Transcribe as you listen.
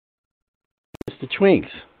Mr. Twinks,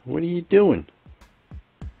 what are you doing?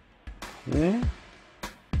 Yeah?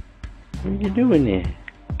 What are you doing there?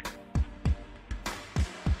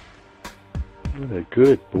 What a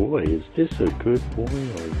good boy. Is this a good boy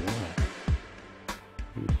or what?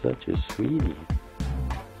 He's such a sweetie.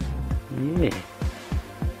 Yeah.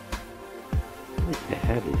 I like to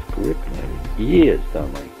have his grip and have his ears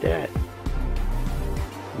done like that.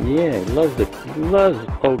 Yeah, he loves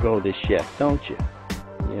OgO the chef, don't you?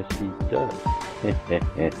 Yes, he does. You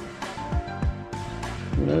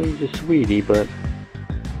know, he's a sweetie, but,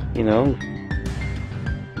 you know,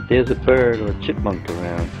 if there's a bird or a chipmunk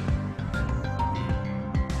around,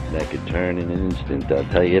 that could turn in an instant, I'll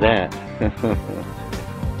tell you that.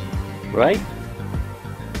 Right?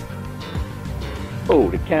 Oh,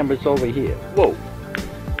 the camera's over here. Whoa.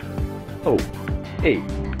 Oh, hey.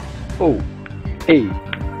 Oh, hey.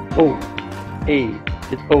 Oh, hey.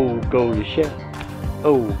 It's OgO the chef.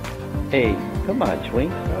 Oh, hey. Come on,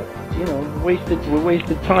 Twinks. You know, we're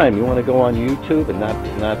wasting time. You want to go on YouTube and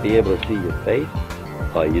not be able to see your face?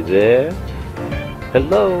 Are you there?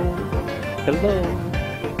 Hello? Hello?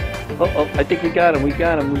 Oh, I think we got him. You know,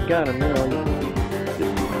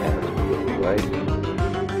 right?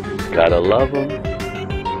 Gotta love him.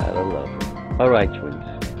 All right, Twinks.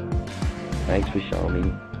 Thanks for showing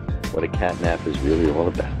me what a catnap is really all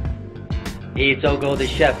about. Hey, it's OgO the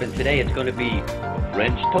chef, and today it's going to be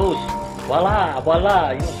French toast. Voila,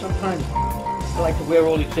 voila. You know, sometimes I like to wear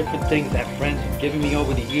all these different things that friends have given me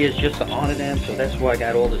over the years just to honor them, so that's why I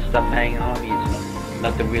got all this stuff hanging on me. It's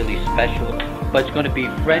nothing really special, but it's going to be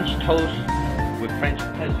French toast with French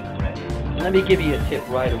peasant bread. And let me give you a tip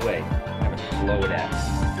right away. I'm going to slow it out.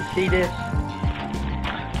 You see this?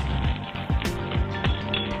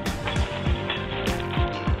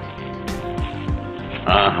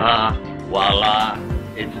 Voila,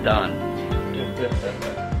 it's done.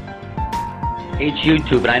 It's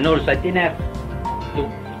YouTube, and I noticed I didn't have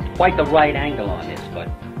quite the right angle on this, but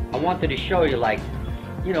I wanted to show you, like,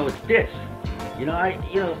 you know, it's this. You know,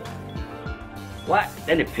 what?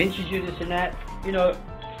 Then it pinches you, this and that. You know,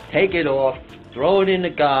 take it off, throw it in the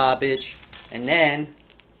garbage, and then,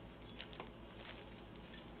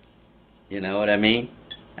 you know what I mean?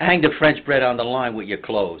 Hang the French bread on the line with your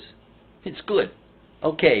clothes. It's good.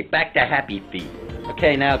 Okay, back to Happy Feet.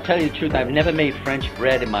 Okay, now, tell you the truth, I've never made French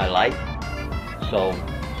bread in my life. So,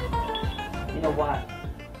 you know what?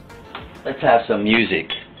 Let's have some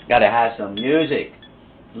music. Gotta have some music.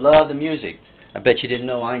 Love the music. I bet you didn't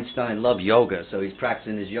know Einstein loved yoga, so he's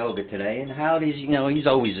practicing his yoga today. And Howdy's, you know, he's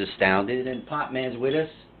always astounded. And Popman's with us.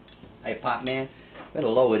 Hey, Popman, better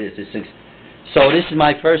lower this. So this is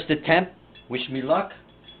my first attempt. Wish me luck.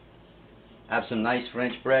 Have some nice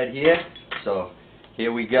French bread here. So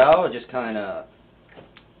here we go. Just kind of,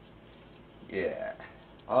 yeah.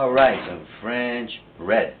 All right, some French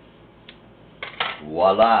bread.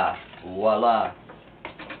 Voila, voila.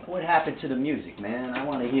 What happened to the music, man? I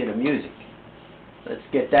want to hear the music. Let's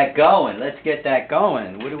get that going.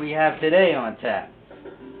 What do we have today on tap?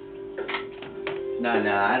 No,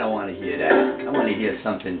 I don't want to hear that. I want to hear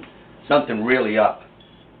something really up.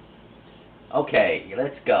 Okay,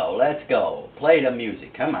 let's go. Play the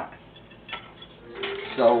music, come on.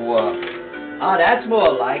 So, oh, that's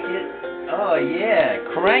more like it. Oh, yeah.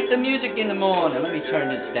 Crank the music in the morning. Let me turn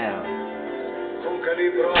this down.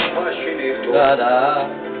 Ta-da.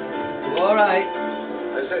 All right.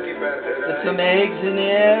 Put some eggs in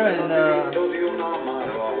there and,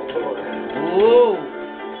 whoa. Whoa.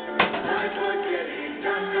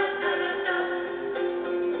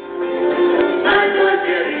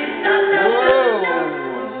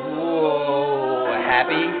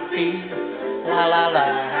 Happy feet. La la la.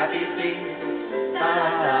 Happy feet.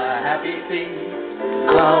 Happy feet,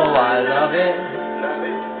 oh I love it.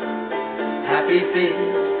 Happy feet,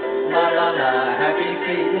 la la la, happy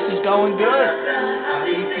feet. This is going good.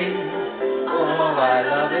 Happy feet, oh I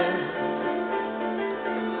love it.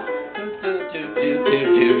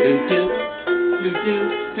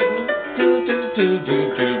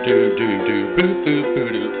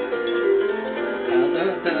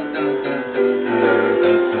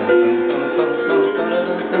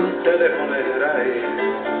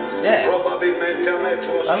 Yeah.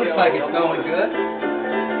 That looks like it's going good.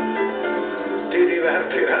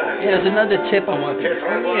 Yeah, there's another tip I want to do.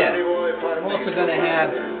 Oh, yeah. I'm also going to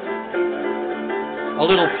have a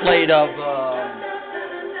little plate of,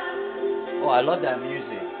 oh, I love that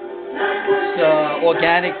music. It's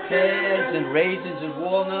organic pears and raisins and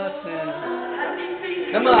walnuts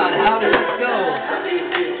and, come on, Howdy, let's go.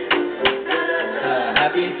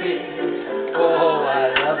 Happy feet. Oh,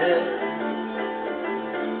 I love it.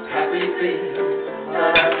 Happy feet.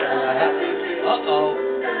 Happy feet. Oh, Uh-oh.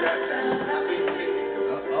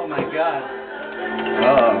 Oh my God.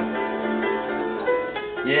 Oh.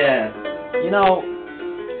 Yeah. You know,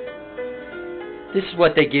 this is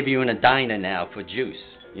what they give you in a diner now for juice.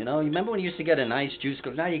 You know, you remember when you used to get a nice juice?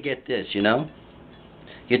 Because now you get this, you know?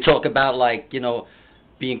 You talk about, like, you know,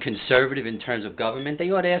 being conservative in terms of government. They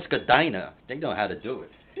ought to ask a diner. They know how to do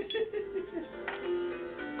it.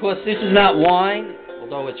 Of course, this is not wine,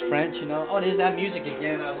 although it's French, you know. Oh, there's that music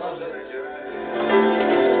again. I love it.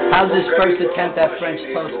 How's this first attempt at French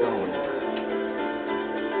toast going?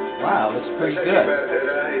 Wow, that's pretty good.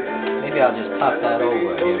 Maybe I'll just pop that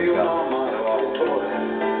over. Here we go.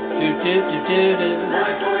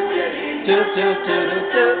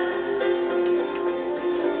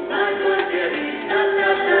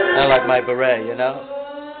 I like my beret, you know.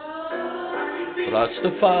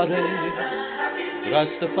 Rastafari,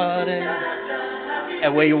 Rastafari.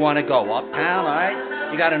 And where you want to go? Uptown, all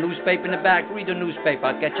right? You got a newspaper in the back? Read the newspaper.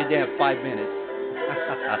 I'll get you there in 5 minutes.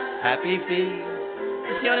 Happy feet.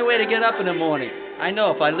 It's the only way to get up in the morning. I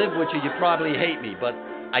know if I live with you, you probably hate me, but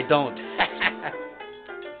I don't.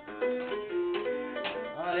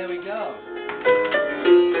 Oh, there we go.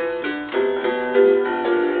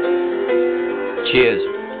 Cheers.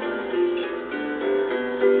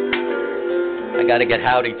 I gotta get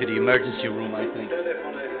Howdy to the emergency room, I think.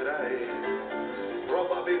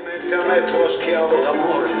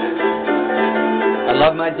 I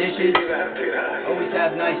love my dishes. Always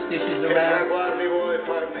have nice dishes around.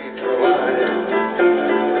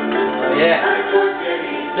 Oh yeah.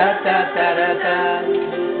 Da da da da da.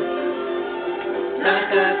 Da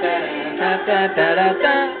da da da da da da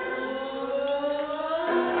da.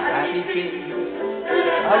 Happy feet.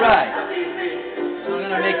 All right. So we're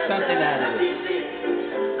gonna make something out of it.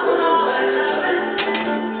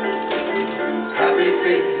 Happy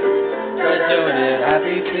feet. We're doing it.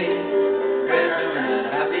 Happy feet. We're doing it.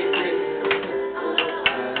 Happy feet.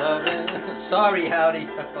 I love it. Sorry, Howdy.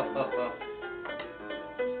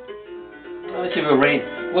 Let's see if it rains.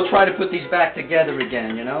 We'll try to put these back together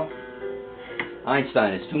again, you know?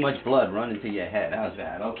 Einstein, it's too much blood running to your head. How's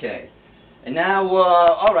that? Okay. And now,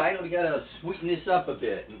 all right, we gotta sweeten this up a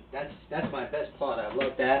bit. That's my best part. I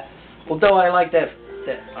love that. Although I like that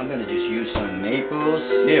I'm gonna just use some maple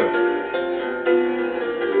syrup.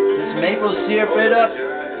 Just maple syrup it up.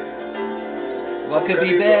 What could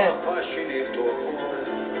be bad?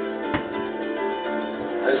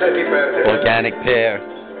 Organic pear,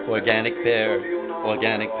 organic pear,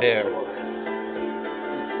 organic pear.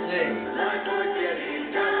 Let's see.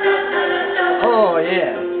 Oh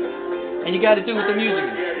yeah. And you got to do with the music.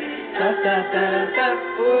 Da, da, da, da.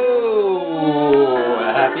 Ooh,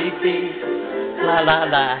 happy feet. La la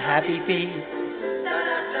la, happy feet.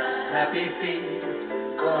 Happy feet.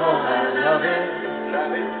 Oh, I love it.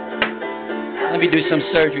 Let me do some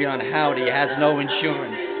surgery on Howdy. He has no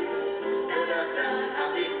insurance.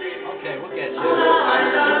 Okay, we'll get you.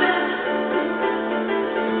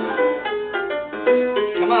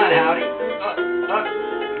 Come on, Howdy.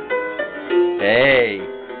 Hey.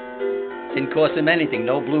 Didn't cost him anything.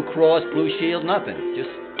 No Blue Cross, Blue Shield, nothing. Just,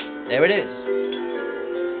 there it is.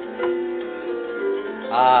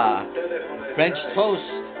 Ah, French toast.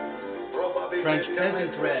 French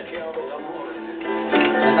peasant bread.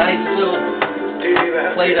 A nice little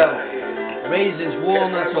plate of raisins,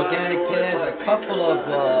 walnuts, organic pears, a couple of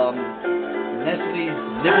Nestle's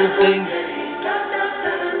nibble things,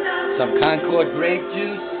 some Concord grape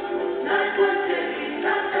juice.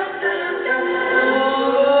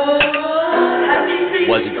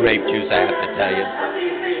 Wasn't grape juice, I have to tell you.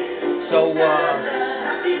 So,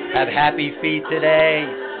 have happy feet today.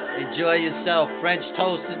 Enjoy yourself. French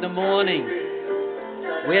toast in the morning.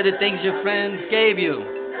 Wear the things your friends gave you.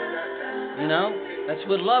 You know, that's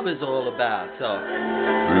what love is all about. So,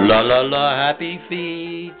 la la la, happy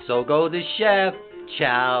feet. So go the chef.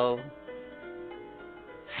 Ciao.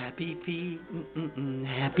 Happy feet.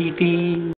 Happy feet.